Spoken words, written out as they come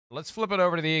Let's flip it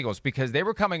over to the Eagles because they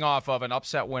were coming off of an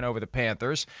upset win over the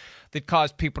Panthers that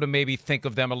caused people to maybe think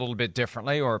of them a little bit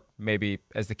differently, or maybe,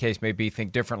 as the case may be,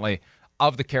 think differently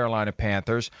of the Carolina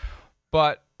Panthers.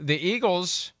 But the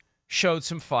Eagles showed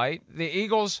some fight. The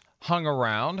Eagles hung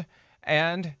around,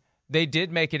 and they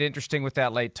did make it interesting with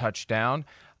that late touchdown.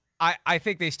 I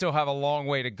think they still have a long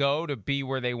way to go to be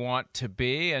where they want to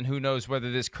be, and who knows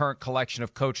whether this current collection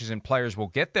of coaches and players will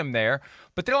get them there.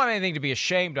 But they don't have anything to be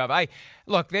ashamed of.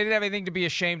 Look, they didn't have anything to be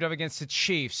ashamed of against the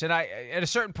Chiefs. And at a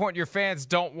certain point, your fans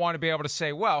don't want to be able to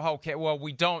say, well, okay, well,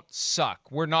 we don't suck.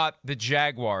 We're not the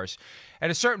Jaguars. At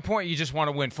a certain point, you just want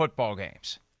to win football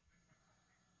games.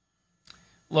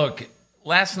 Look,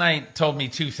 last night told me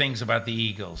two things about the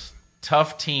Eagles.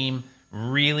 Tough team,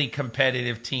 really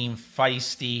competitive team,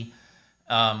 feisty.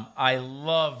 I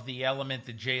love the element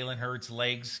that Jalen Hurts'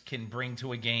 legs can bring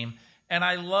to a game. And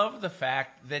I love the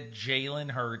fact that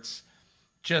Jalen Hurts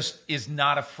just is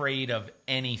not afraid of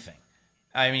anything.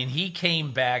 I mean, he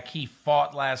came back, he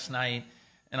fought last night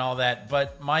and all that.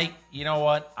 But, Mike, you know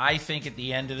what? I think at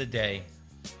the end of the day,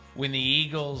 when the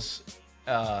Eagles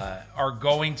are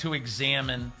going to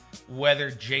examine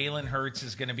whether Jalen Hurts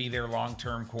is going to be their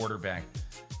long-term quarterback,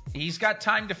 he's got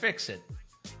time to fix it.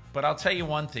 But I'll tell you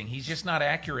one thing, he's just not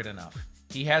accurate enough.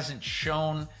 He hasn't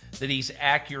shown that he's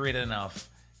accurate enough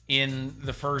in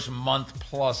the first month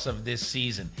plus of this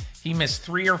season. He missed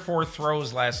 3 or 4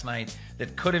 throws last night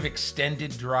that could have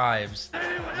extended drives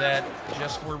that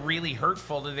just were really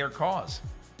hurtful to their cause.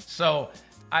 So,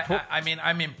 I mean,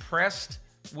 I'm impressed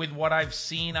with what I've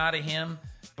seen out of him,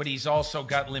 but he's also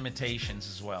got limitations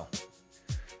as well.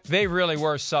 They really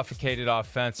were suffocated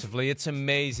offensively. It's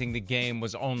amazing the game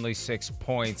was only 6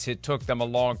 points. It took them a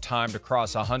long time to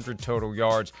cross 100 total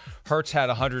yards. Hurts had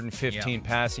 115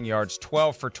 passing yards,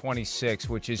 12 for 26,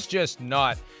 which is just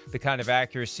not the kind of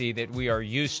accuracy that we are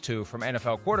used to from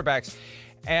NFL quarterbacks.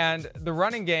 And the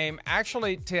running game,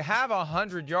 actually, to have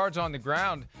 100 yards on the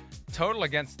ground total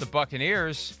against the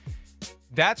Buccaneers,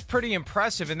 that's pretty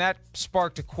impressive, and that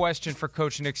sparked a question for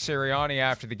Coach Nick Sirianni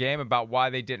after the game about why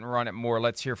they didn't run it more.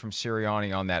 Let's hear from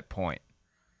Sirianni on that point.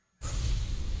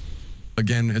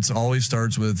 Again, it always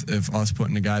starts with us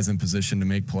putting the guys in position to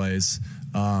make plays.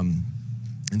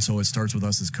 And so it starts with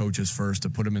us as coaches first to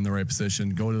put them in the right position,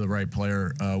 go to the right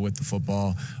player with the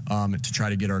football to try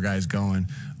to get our guys going.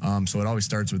 So it always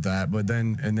starts with that. But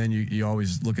then you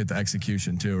always look at the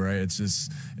execution too, right? It's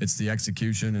the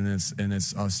execution and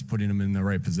it's us putting them in the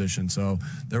right position. So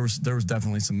there was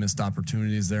definitely some missed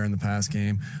opportunities there in the past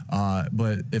game,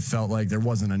 but it felt like there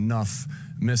wasn't enough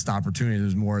missed opportunity.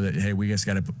 There's more that, hey, we just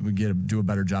got to do a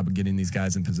better job of getting these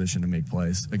guys in position to make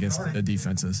plays against the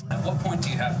defenses. At what point do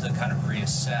you have to kind of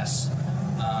reassess,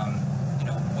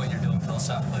 what you're doing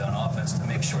philosophically on offense to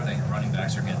make sure that your running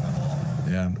backs are getting the ball?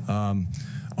 Yeah.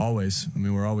 Always. I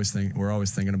mean, we're always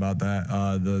thinking about that.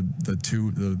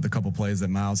 The couple plays that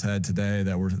Miles had today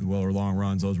that were long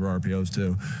runs, those were RPOs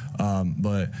too.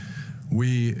 But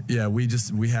we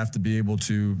have to be able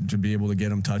to get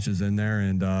them touches in there,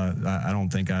 and I don't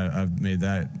think I've made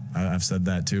that. I've said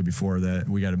that too before, that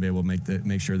we got to be able to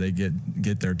make sure they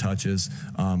get their touches.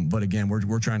 But again,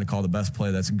 we're trying to call the best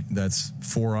play that's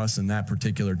for us in that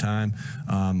particular time.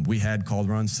 We had called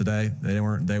runs today. They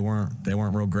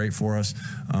weren't real great for us,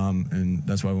 and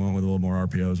that's why we went with a little more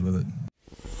RPOs with it.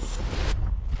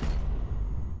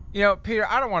 You know, Peter,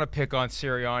 I don't want to pick on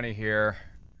Sirianni here.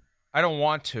 I don't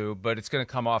want to, but it's going to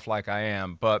come off like I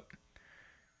am. But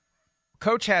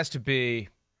Coach has to be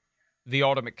the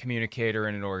ultimate communicator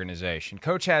in an organization.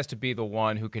 Coach has to be the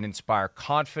one who can inspire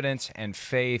confidence and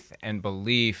faith and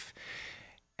belief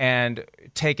and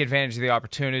take advantage of the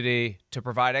opportunity to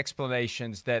provide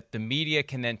explanations that the media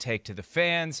can then take to the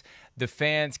fans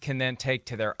can then take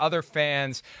to their other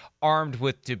fans, armed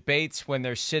with debates when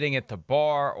they're sitting at the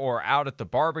bar or out at the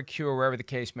barbecue or wherever the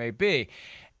case may be.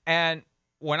 And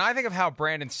when I think of how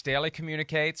Brandon Staley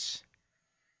communicates,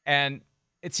 and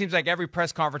it seems like every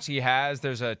press conference he has,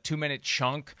 there's a 2-minute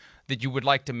chunk that you would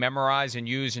like to memorize and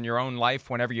use in your own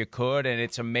life whenever you could, and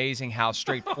it's amazing how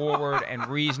straightforward and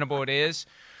reasonable it is.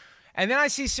 And then I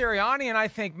see Sirianni, and I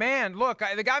think, man, look,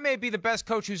 the guy may be the best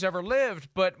coach who's ever lived,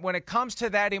 but when it comes to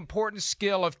that important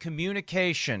skill of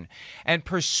communication and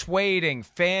persuading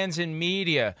fans and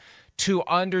media to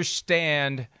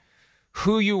understand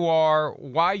who you are,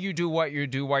 why you do what you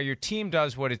do, why your team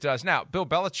does what it does. Now, Bill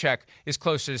Belichick is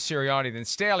closer to Sirianni than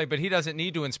Staley, but he doesn't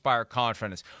need to inspire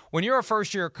confidence. When you're a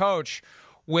first-year coach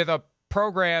with a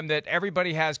program that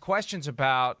everybody has questions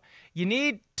about, you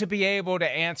need to be able to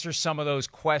answer some of those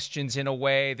questions in a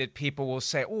way that people will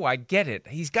say, oh, I get it.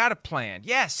 He's got a plan.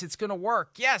 Yes, it's going to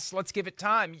work. Yes, let's give it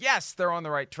time. Yes, they're on the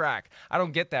right track. I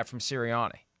don't get that from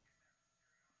Sirianni.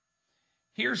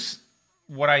 Here's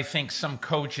what I think some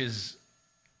coaches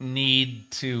need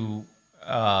to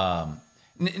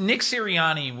Nick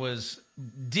Sirianni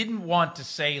didn't want to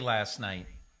say last night,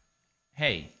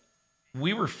 hey,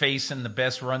 we were facing the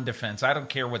best run defense. I don't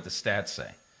care what the stats say.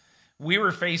 We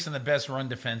were facing the best run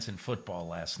defense in football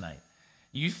last night.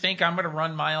 You think I'm going to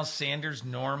run Miles Sanders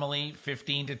normally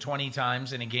 15 to 20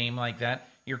 times in a game like that?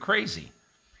 You're crazy.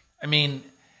 I mean,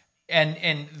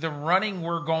 and the running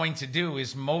we're going to do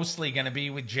is mostly going to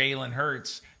be with Jalen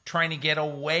Hurts trying to get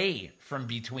away from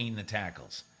between the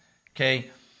tackles. Okay?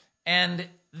 And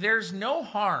there's no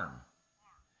harm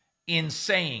in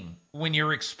saying, when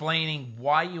you're explaining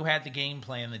why you had the game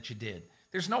plan that you did,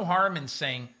 there's no harm in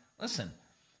saying, listen,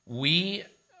 we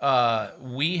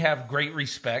have great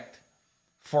respect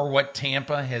for what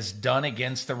Tampa has done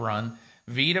against the run.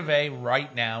 Vita Vea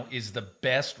right now is the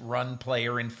best run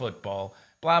player in football,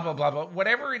 blah, blah, blah, blah,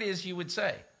 whatever it is you would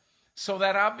say. So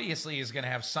that obviously is going to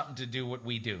have something to do with what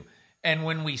we do. And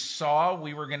when we saw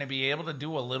we were going to be able to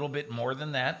do a little bit more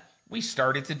than that, we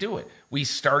started to do it. We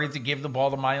started to give the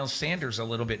ball to Miles Sanders a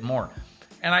little bit more.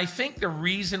 And I think the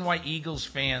reason why Eagles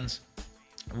fans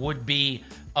would be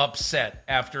upset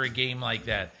after a game like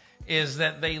that is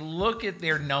that they look at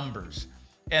their numbers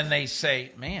and they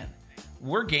say, man,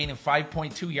 we're gaining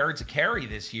 5.2 yards a carry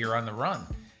this year on the run.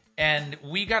 And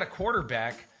we got a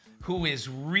quarterback who is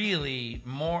really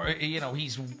more,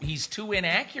 he's too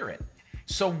inaccurate.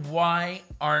 So why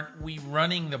aren't we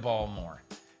running the ball more?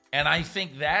 And I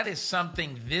think that is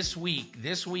something this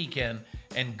weekend,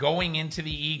 and going into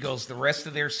the Eagles, the rest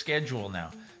of their schedule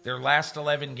now, their last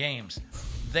 11 games,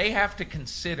 they have to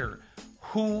consider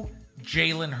who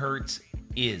Jalen Hurts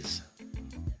is.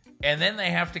 And then they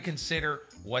have to consider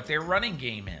what their running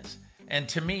game is. And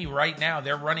to me, right now,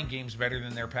 their running game's better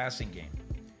than their passing game.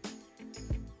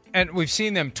 And we've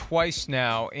seen them twice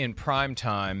now in prime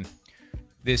time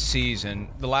this season.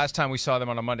 The last time we saw them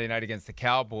on a Monday night against the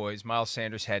Cowboys, Miles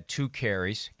Sanders had 2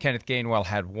 carries. Kenneth Gainwell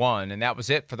had 1, and that was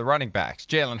it for the running backs.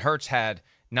 Jalen Hurts had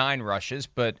 9 rushes,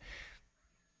 but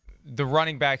the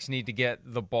running backs need to get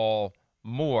the ball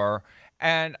more.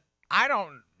 And I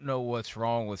don't know what's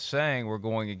wrong with saying we're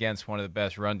going against one of the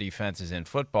best run defenses in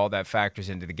football. That factors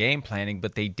into the game planning,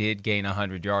 but they did gain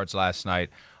 100 yards last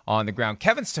night on the ground.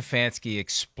 Kevin Stefanski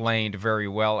explained very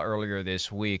well earlier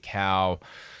this week how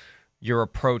your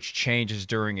approach changes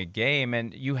during a game,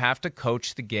 and you have to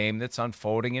coach the game that's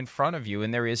unfolding in front of you.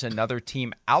 And there is another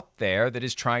team out there that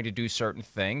is trying to do certain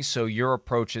things, so your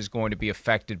approach is going to be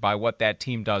affected by what that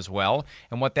team does well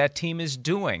and what that team is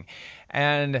doing.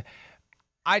 And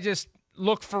I just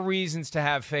look for reasons to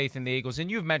have faith in the Eagles.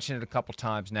 And you've mentioned it a couple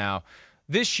times now.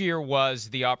 This year was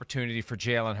the opportunity for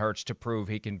Jalen Hurts to prove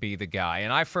he can be the guy.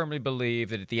 And I firmly believe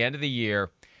that at the end of the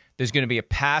year, there's going to be a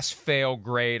pass-fail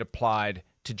grade applied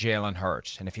to Jalen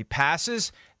Hurts. And if he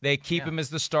passes, they keep him as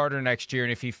the starter next year.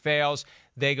 And if he fails,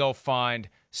 they go find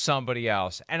somebody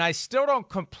else. And I still don't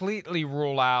completely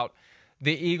rule out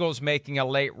the Eagles making a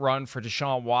late run for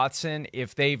Deshaun Watson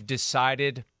if they've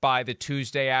decided by the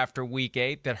Tuesday after Week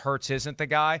 8 that Hurts isn't the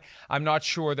guy. I'm not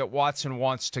sure that Watson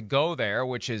wants to go there,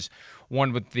 which is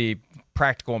one with the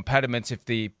practical impediments if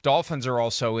the Dolphins are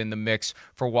also in the mix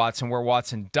for Watson, where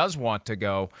Watson does want to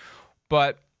go.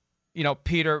 But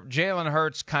Peter, Jalen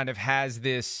Hurts kind of has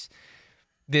this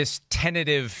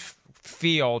tentative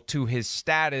feel to his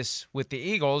status with the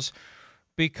Eagles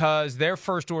because their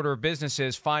first order of business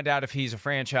is find out if he's a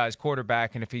franchise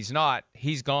quarterback, and if he's not,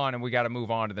 he's gone, and we got to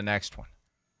move on to the next one.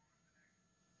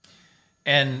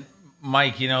 And,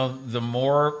 Mike, the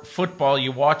more football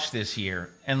you watch this year,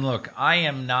 and look, I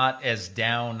am not as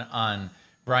down on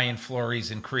Brian Flores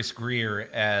and Chris Greer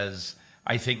as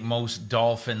I think most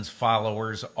Dolphins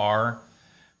followers are.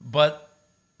 But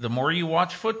the more you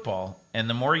watch football and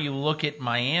the more you look at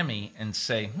Miami and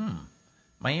say,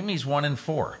 Miami's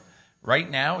 1-4. Right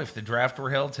now, if the draft were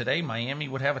held today, Miami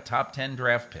would have a top 10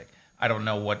 draft pick. I don't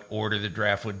know what order the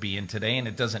draft would be in today, and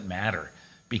it doesn't matter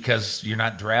because you're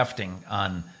not drafting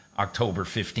on October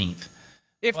 15th.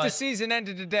 But the season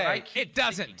ended today, it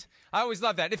doesn't. Thinking. I always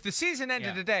love that. If the season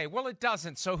ended today, well, it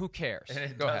doesn't, so who cares?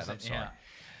 Go ahead, I'm sorry.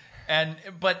 And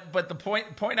but the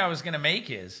point I was going to make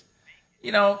is,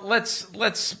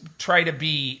 let's try to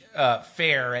be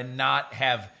fair and not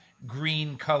have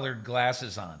green-colored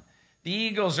glasses on. The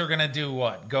Eagles are going to do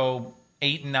what? Go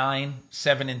 8-9,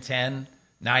 7-10,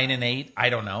 9-8? I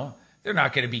don't know. They're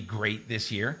not going to be great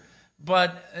this year.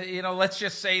 But, let's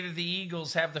just say that the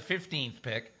Eagles have the 15th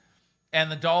pick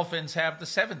and the Dolphins have the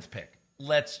 7th pick.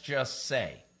 Let's just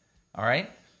say. All right?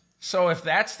 So if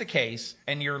that's the case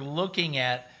and you're looking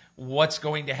at what's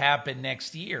going to happen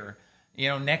next year,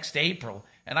 next April,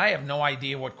 and I have no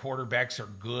idea what quarterbacks are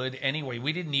good anyway.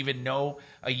 We didn't even know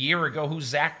a year ago who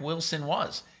Zach Wilson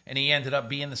was, and he ended up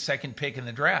being the 2nd pick in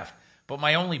the draft. But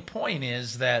my only point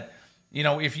is that,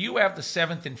 if you have the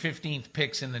 7th and 15th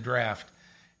picks in the draft,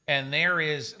 and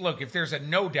if there's a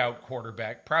no-doubt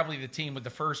quarterback, probably the team with the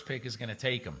 1st pick is going to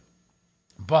take him.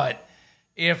 But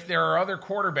if there are other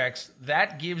quarterbacks,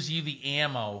 that gives you the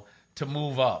ammo to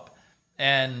move up.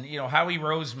 And, Howie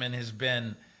Roseman has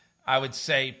been, I would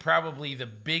say, probably the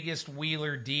biggest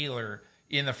wheeler dealer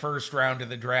in the 1st round of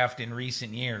the draft in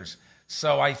recent years.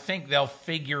 So I think they'll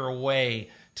figure a way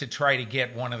to try to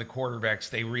get one of the quarterbacks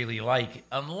they really like,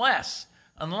 unless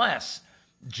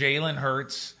Jalen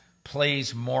Hurts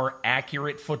plays more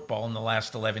accurate football in the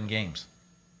last 11 games.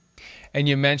 And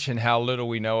you mentioned how little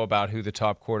we know about who the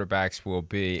top quarterbacks will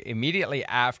be. Immediately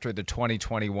after the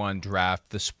 2021 draft,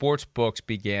 the sports books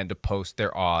began to post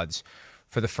their odds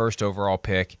for the 1st overall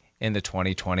pick in the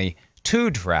 2022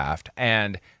 draft.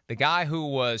 And the guy who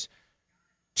was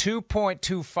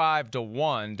 2.25 to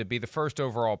 1 to be the 1st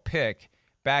overall pick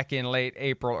back in late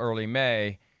April, early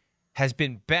May, has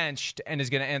been benched and is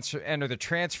going to enter the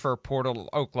transfer portal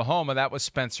to Oklahoma. That was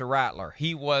Spencer Rattler.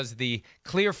 He was the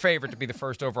clear favorite to be the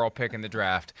 1st overall pick in the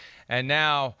draft. And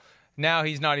now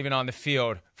he's not even on the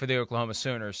field for the Oklahoma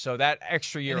Sooners. So that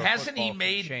extra year and of hasn't football he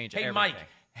made, can change hey, everything. Mike,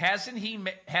 hasn't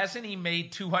he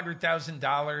made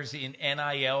 $200,000 in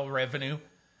NIL revenue?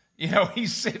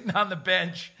 He's sitting on the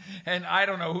bench, and I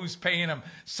don't know who's paying him.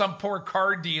 Some poor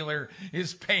car dealer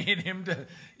is paying him to,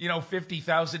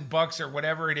 $50,000 or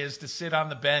whatever it is to sit on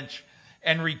the bench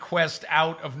and request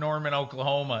out of Norman,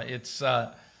 Oklahoma. It's,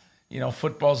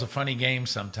 football's a funny game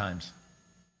sometimes.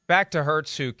 Back to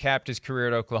Hurts, who capped his career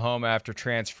at Oklahoma after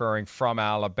transferring from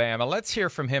Alabama. Let's hear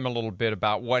from him a little bit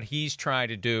about what he's trying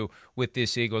to do with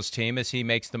this Eagles team as he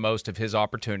makes the most of his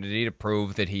opportunity to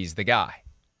prove that he's the guy.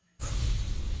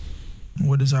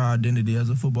 What is our identity as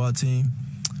a football team?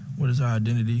 What is our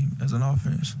identity as an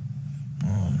offense?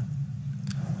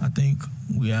 I think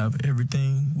we have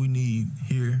everything we need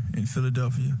here in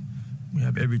Philadelphia. We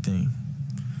have everything.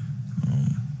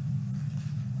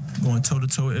 Going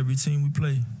toe-to-toe with every team we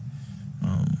play.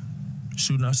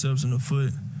 Shooting ourselves in the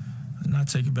foot and not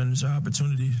take advantage of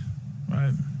opportunities,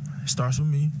 right? It starts with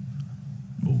me.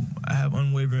 But I have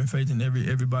unwavering faith in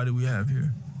everybody we have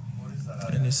here.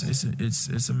 And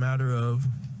it's a matter of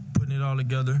putting it all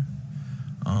together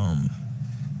and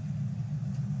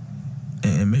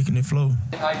making it flow.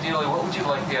 Ideally, what would you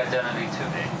like the identity to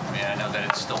be? I mean, I know that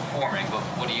it's still forming, but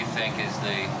what do you think is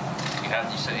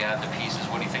you said you have the pieces.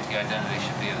 What do you think the identity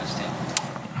should be of this team?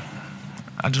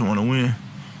 I just want to win,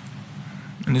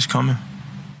 and it's coming.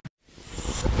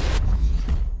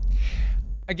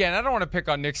 Again, I don't want to pick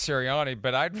on Nick Sirianni,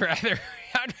 but I'd rather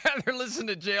listen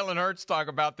to Jalen Hurts talk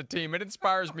about the team. It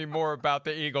inspires me more about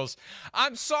the Eagles.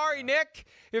 I'm sorry, Nick,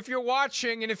 if you're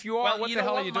watching, and if you are, what the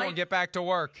hell are you doing? Get back to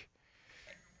work.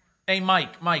 Hey,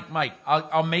 Mike,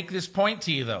 I'll make this point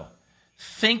to you, though.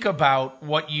 Think about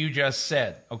what you just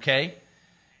said, okay?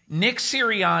 Nick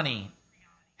Sirianni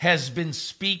has been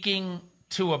speaking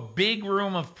to a big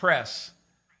room of press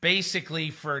basically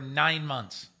for 9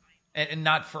 months. And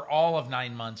not for all of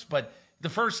 9 months, but the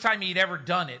first time he'd ever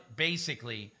done it,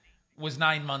 basically, was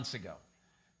 9 months ago.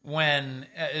 When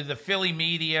the Philly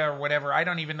media or whatever, I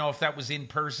don't even know if that was in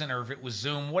person or if it was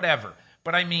Zoom, whatever.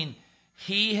 But I mean,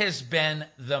 he has been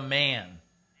the man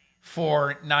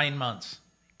for 9 months,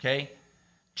 okay?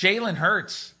 Jalen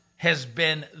Hurts has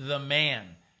been the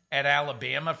man at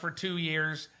Alabama for 2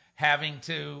 years, having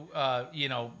to,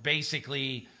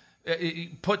 basically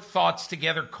put thoughts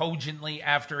together cogently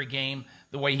after a game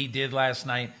the way he did last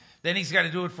night. Then he's got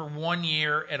to do it for 1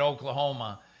 year at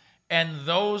Oklahoma. And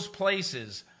those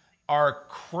places are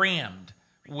crammed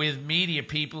with media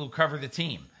people who cover the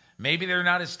team. Maybe they're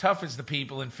not as tough as the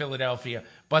people in Philadelphia,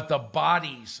 but the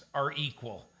bodies are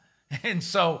equal. And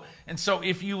so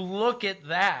if you look at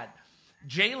that,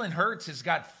 Jalen Hurts has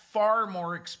got far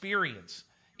more experience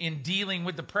in dealing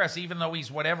with the press, even though he's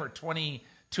 22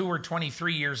 or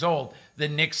 23 years old,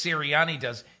 than Nick Sirianni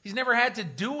does. He's never had to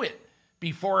do it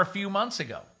before a few months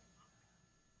ago.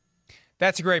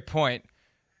 That's a great point.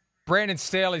 Brandon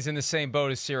Staley's in the same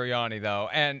boat as Sirianni, though,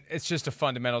 and it's just a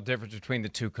fundamental difference between the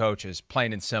two coaches,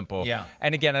 plain and simple. Yeah.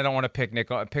 And again, I don't want to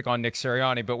pick on Nick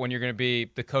Sirianni, but when you're going to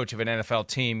be the coach of an NFL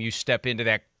team, you step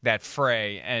into that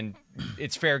fray, and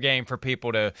it's fair game for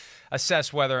people to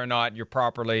assess whether or not you're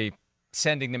properly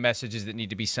sending the messages that need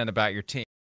to be sent about your team.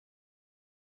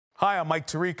 Hi, I'm Mike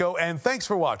Tirico, and thanks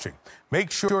for watching. Make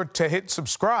sure to hit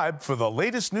subscribe for the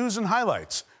latest news and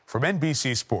highlights from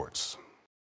NBC Sports.